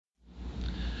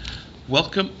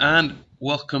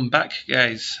Welcome back,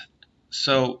 guys.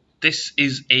 So this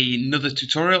is another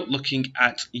tutorial looking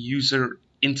at user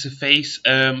interface,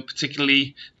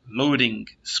 particularly loading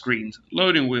screens,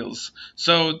 loading wheels.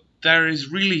 So there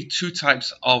is really two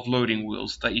types of loading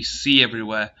wheels that you see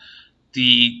everywhere.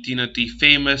 The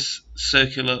famous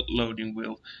circular loading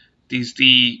wheel. These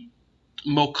the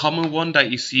more common one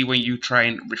that you see when you try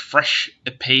and refresh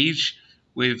a page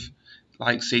with,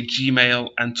 like, say, Gmail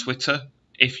and Twitter.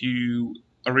 If you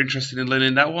are interested in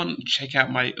learning that one, check out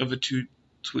my other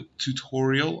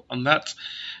tutorial on that.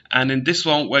 And in this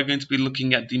one, we're going to be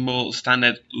looking at the more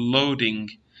standard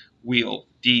loading wheel,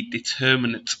 the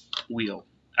determinate wheel,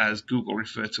 as Google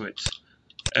refer to it.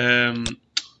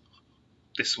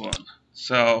 This one.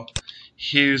 So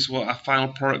here's what our final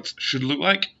product should look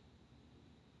like.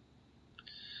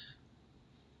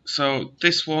 So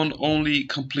this one only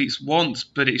completes once,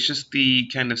 but it's just the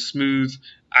kind of smooth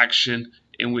action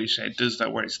in which it does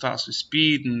that, where it starts with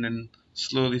speed and then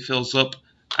slowly fills up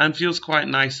and feels quite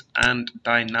nice and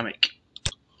dynamic.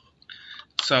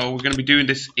 So we're going to be doing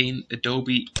this in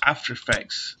Adobe After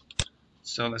Effects.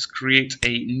 So let's create a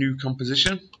new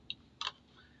composition,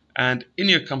 and in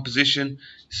your composition,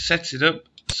 set it up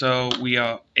so we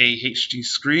are a HD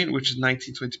screen, which is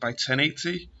 1920 by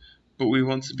 1080, but we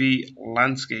want to be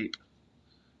landscape.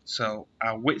 So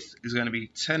our width is going to be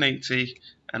 1080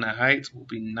 and our height will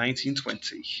be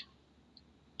 1920.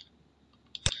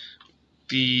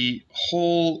 The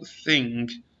whole thing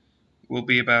will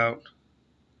be about,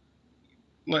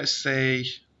 let's say,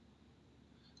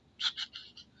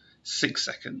 6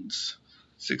 seconds.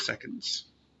 6 seconds.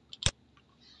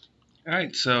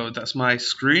 Alright, so that's my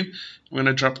screen. I'm going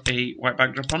to drop a white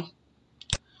backdrop on.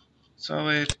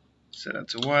 Solid. Set that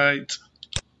to white.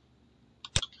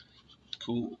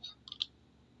 Cool.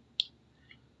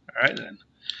 Alright then.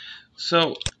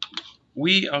 So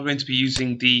we are going to be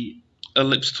using the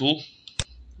ellipse tool,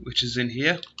 which is in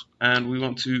here, and we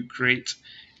want to create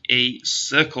a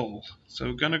circle. So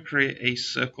we're going to create a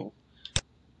circle.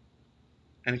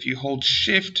 And if you hold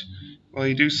shift while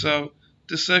you do so,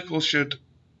 the circle should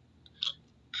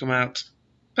come out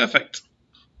perfect.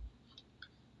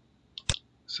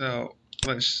 So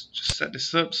let's just set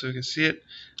this up so we can see it,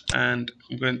 and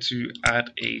I'm going to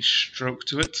add a stroke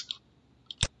to it.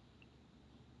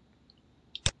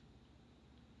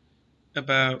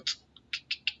 About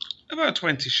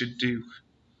 20 should do.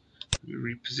 Let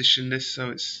me reposition this so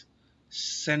it's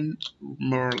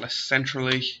more or less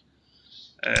centrally.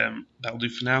 That'll do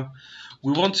for now.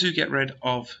 We want to get rid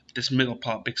of this middle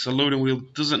part because the loading wheel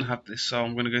doesn't have this, so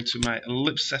I'm going to go to my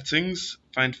ellipse settings,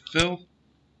 find fill,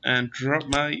 and drop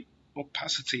my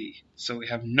opacity so we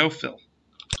have no fill.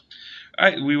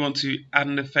 Alright, we want to add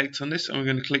an effect on this, and we're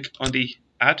going to click on the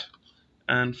add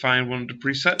and find one of the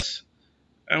presets,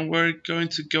 and we're going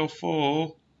to go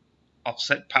for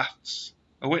offset paths.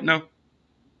 Oh wait, no,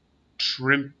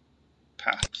 trim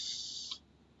paths.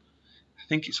 I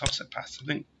think it's offset paths.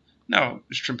 No,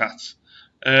 it's trim paths.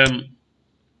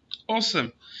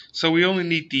 Awesome. So we only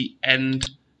need the end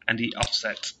and the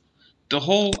offset. The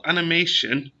whole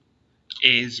animation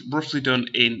is roughly done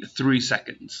in 3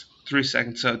 seconds. 3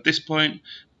 seconds. So at this point,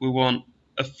 we want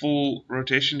a full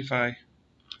rotation. If I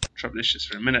drop this just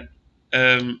for a minute,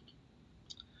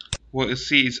 what you'll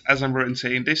see is, as I'm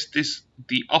rotating this,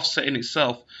 the offset in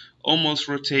itself almost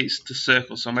rotates the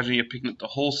circle. So imagine you're picking up the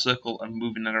whole circle and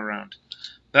moving it around.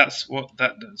 That's what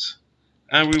that does.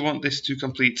 And we want this to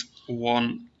complete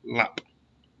one lap.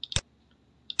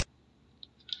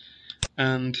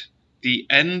 And the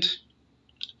end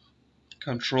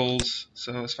controls,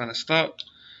 so let's find a start.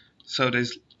 So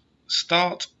there's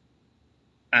start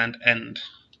and end.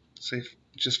 So if,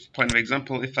 just for point of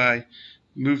example, if I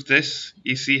move this,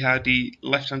 you see how the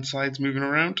left hand side's moving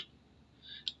around,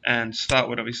 and start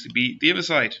would obviously be the other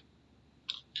side.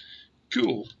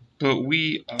 Cool. But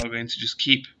we are going to just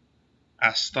keep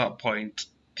our start point,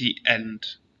 the end,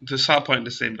 the start point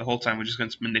the same the whole time. We're just going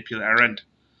to manipulate our end.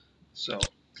 So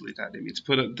delete that, I didn't mean to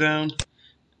put it down,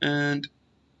 and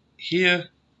here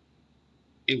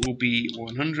it will be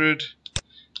 100,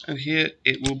 and here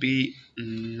it will be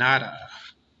nada.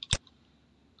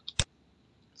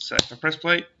 So if I press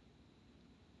play,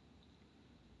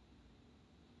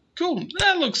 cool,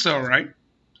 that looks alright,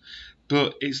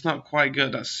 but it's not quite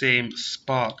got that same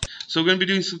spark. So we're going to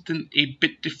be doing something a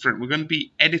bit different. We're going to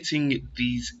be editing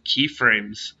these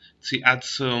keyframes to add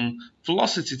some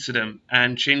velocity to them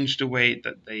and change the way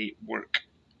that they work.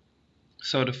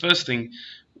 So the first thing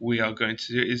we are going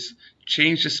to do is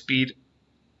change the speed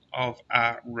of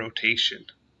our rotation.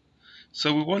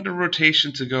 So we want the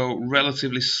rotation to go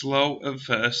relatively slow at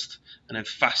first and then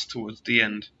fast towards the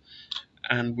end.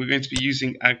 and we're going to be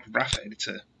using our graph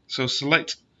editor. So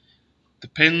select the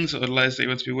pins or the layers that you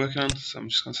want to be working on. So I'm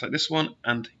just going to select this one,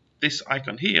 and this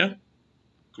icon here,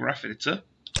 graph editor,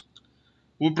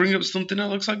 will bring up something that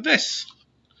looks like this.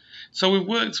 So we've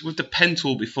worked with the pen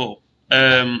tool before,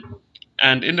 and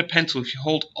in the pen tool, if you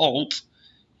hold Alt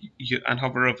and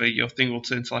hover over, your thing will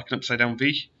turn to like an upside down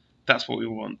V. That's what we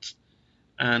want,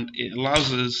 and it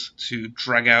allows us to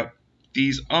drag out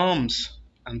these arms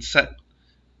and set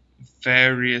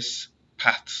various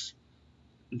paths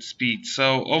and speeds.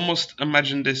 So almost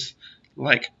imagine this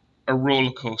like a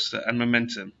roller coaster and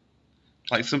momentum.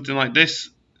 Like something like this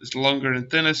is longer and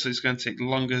thinner, so it's going to take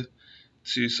longer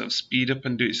to sort of speed up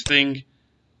and do its thing.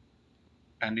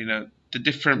 And you know, the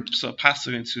different sort of paths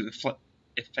are going to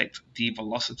affect the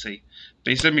velocity.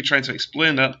 But instead of me trying to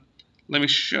explain that, let me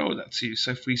show that to you.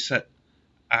 So if we set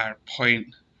our point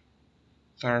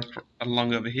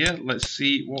along over here, let's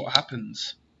see what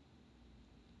happens.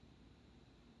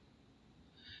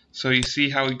 So you see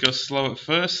how it goes slow at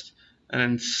first and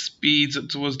then speeds up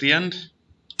towards the end.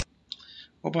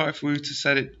 What about if we were to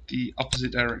set it the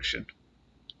opposite direction?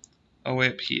 All the way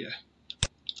up here.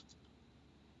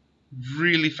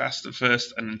 Really fast at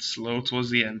first and then slow towards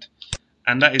the end.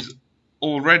 And that is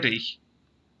already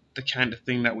the kind of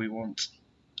thing that we want.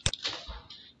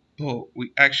 But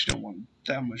we actually don't want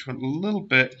that much. We want a little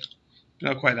bit,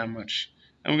 but not quite that much.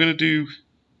 And we're going to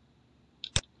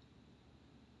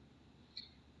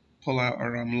pull out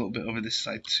our arm a little bit over this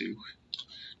side too,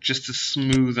 just to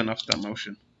smoothen off that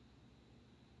motion.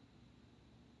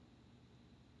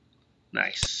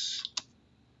 Nice.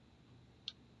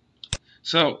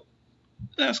 So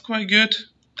that's quite good.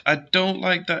 I don't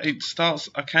like that it starts.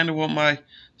 I kind of want my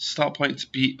start point to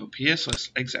be up here, so let's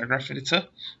exit our graph editor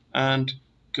and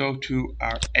go to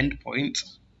our endpoint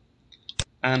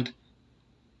and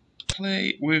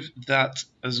play with that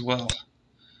as well.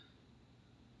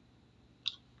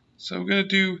 So we're going to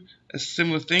do a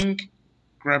similar thing,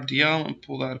 grab the arm and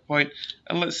pull out a point,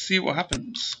 and let's see what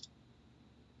happens.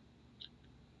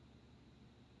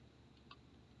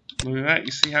 Look at that,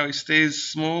 you see how it stays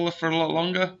smaller for a lot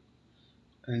longer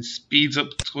and speeds up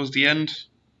towards the end.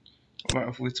 What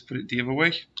about if we were to put it the other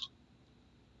way?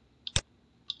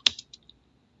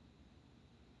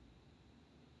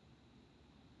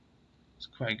 It's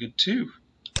quite good too.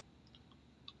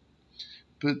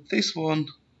 But this one,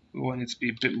 we want it to be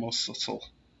a bit more subtle.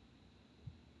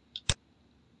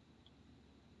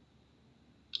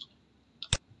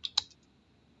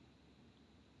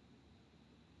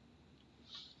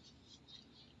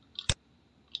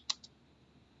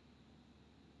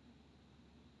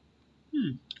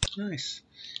 Nice.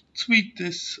 Tweak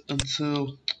this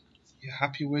until you're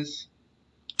happy with.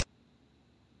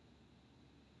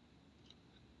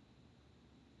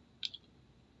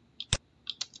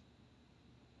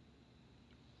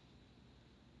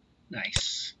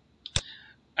 Nice.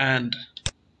 And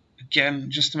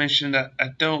again, just to mention that I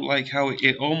don't like how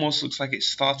it almost looks like it's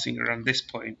starting around this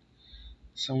point.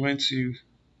 So I'm going to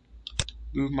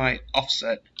move my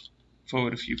offset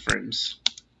forward a few frames.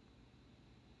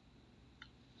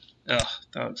 Ugh,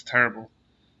 that looks terrible.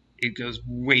 It goes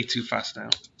way too fast now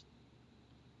to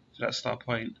that start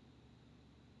point.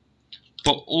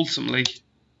 But ultimately,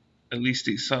 at least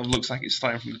it sort of looks like it's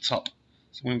starting from the top.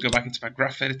 So I'm going to go back into my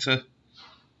graph editor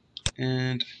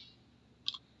and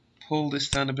pull this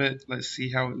down a bit. Let's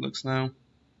see how it looks now.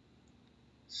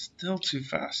 Still too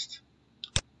fast.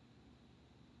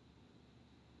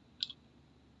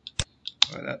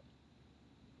 Like that.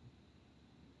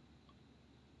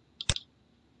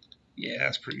 Yeah,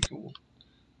 that's pretty cool.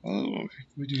 Oh,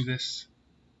 we do this.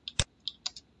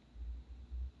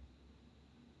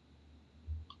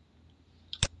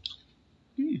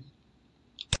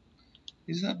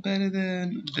 Is that better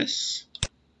than this?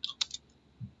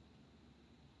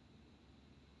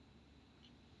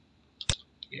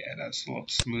 Yeah, that's a lot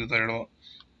smoother, a lot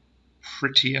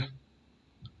prettier.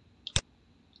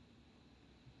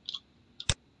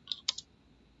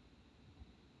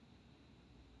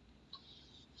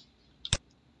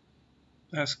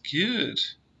 That's good.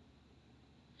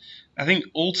 I think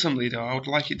ultimately though, I would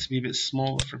like it to be a bit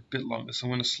smaller for a bit longer, so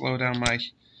I'm going to slow down my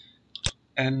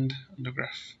end on the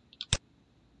graph.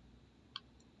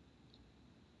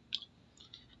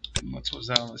 A bit more towards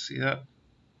that, let's see that.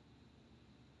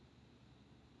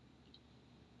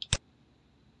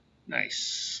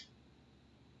 Nice.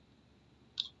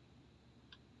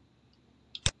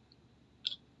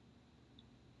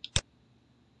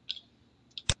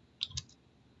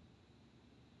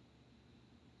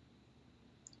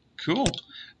 Cool.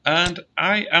 And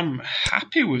I am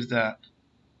happy with that.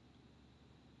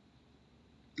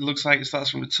 It looks like it starts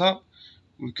from the top.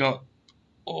 we've got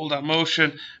all that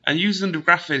motion, and using the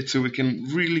graph editor we can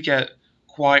really get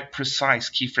quite precise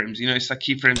keyframes. You notice that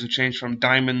keyframes have changed from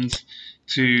diamonds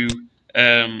to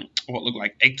what look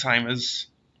like egg timers.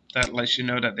 That lets you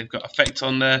know that they've got effects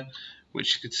on there,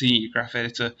 which you can see in your graph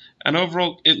editor, and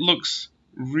overall it looks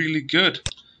really good.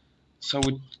 So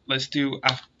let's do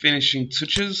our finishing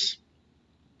touches.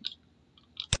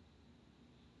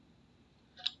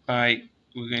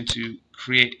 We're going to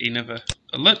create another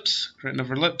ellipse,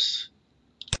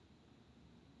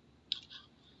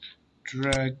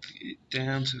 drag it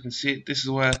down so you can see it. This is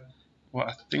where what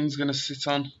our thing's going to sit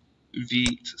on.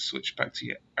 V to switch back to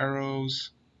your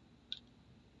arrows.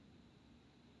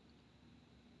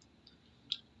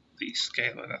 The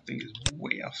scale of that thing is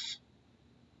way off.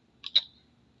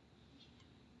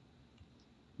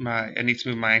 I need to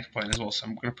move my anchor point as well, so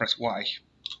I'm going to press Y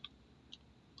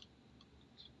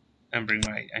and bring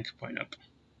my anchor point up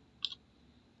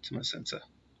to my center.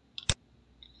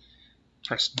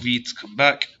 Press V to come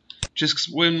back. Just 'cause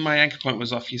when my anchor point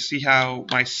was off, you see how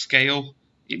my scale,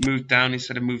 it moved down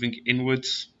instead of moving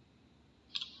inwards.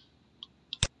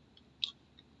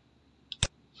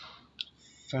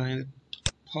 Find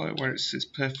a point where it sits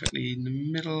perfectly in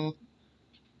the middle.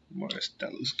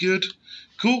 That looks good.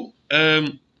 Cool.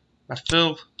 My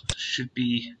fill should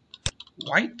be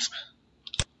white.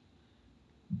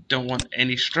 Don't want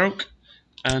any stroke.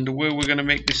 And the way we're going to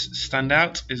make this stand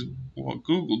out is what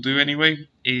Google do anyway,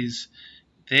 is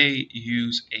they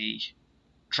use a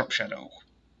drop shadow.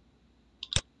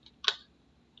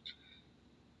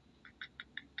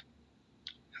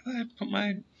 I put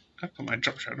my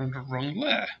drop shadow on the wrong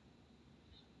layer.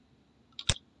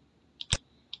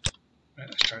 Right,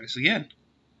 let's try this again.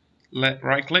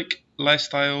 Right click, layer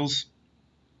styles,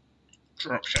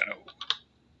 drop shadow.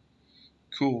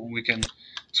 Cool, we can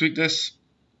tweak this.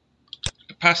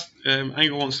 The past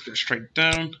angle wants to go straight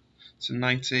down, so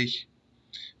 90.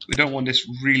 We don't want this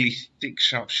really thick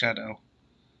sharp shadow.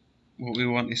 What we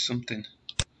want is something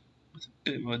with a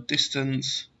bit more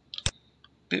distance, a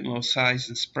bit more size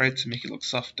and spread to make it look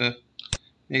softer.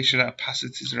 Make sure that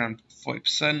opacity is around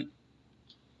 40%,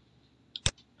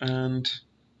 and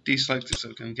deselect it so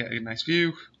we can get a nice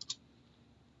view.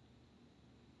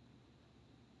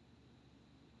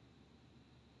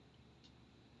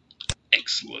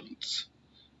 Excellent.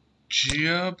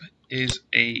 Job is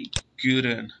a good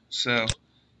one. So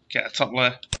get a top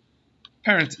layer,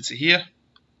 parent it to here,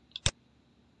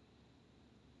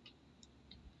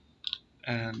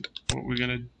 and what we're going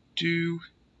to do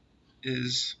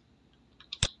is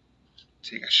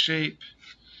take a shape,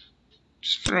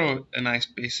 just throw a nice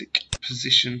basic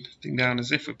position thing down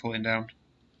as if we're pulling down.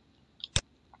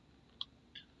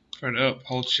 Throw it up,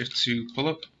 hold shift to pull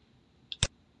up.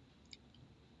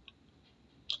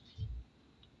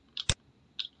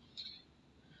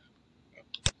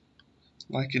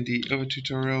 Like in the other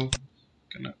tutorial,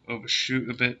 gonna overshoot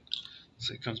a bit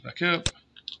so it comes back up.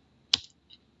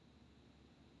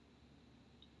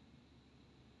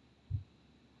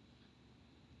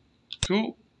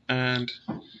 Cool, and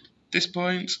at this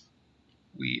point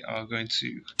we are going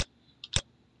to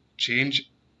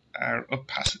change our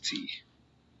opacity.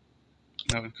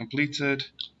 Now we've completed.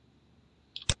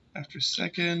 After a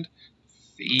second,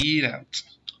 fade out.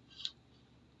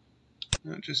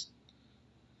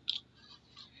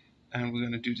 And we're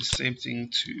going to do the same thing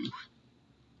to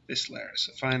this layer.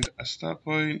 So find a start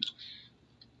point,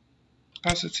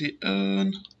 opacity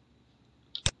on,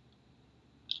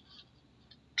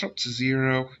 drop to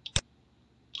 0,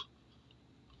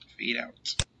 fade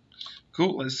out.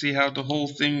 Cool, let's see how the whole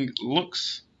thing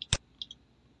looks.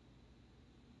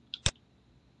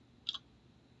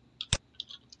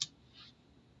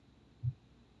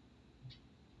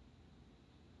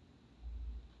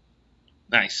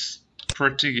 Nice,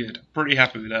 pretty good, pretty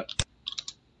happy with that.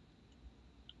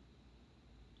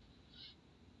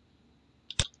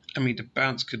 I mean, the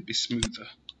bounce could be smoother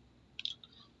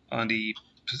on the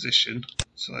position,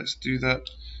 so let's do that.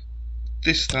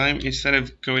 This time, instead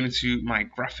of going into my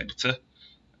graph editor,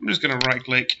 I'm just going to right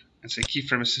click and say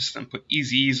keyframe assistant, put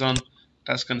easy ease on.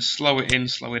 That's going to slow it in,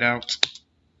 slow it out,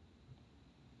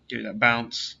 give it that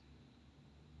bounce.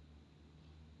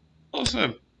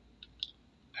 Awesome.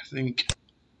 I think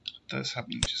that's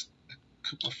happening just a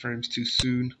couple of frames too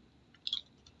soon.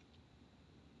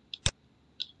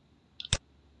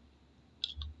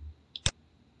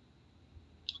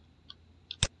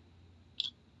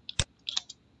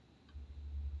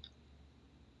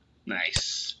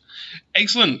 Nice.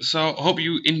 Excellent. So I hope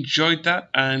you enjoyed that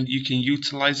and you can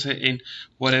utilize it in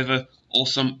whatever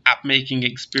awesome app making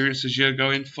experiences you're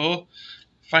going for.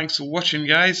 Thanks for watching,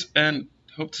 guys, and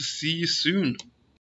hope to see you soon.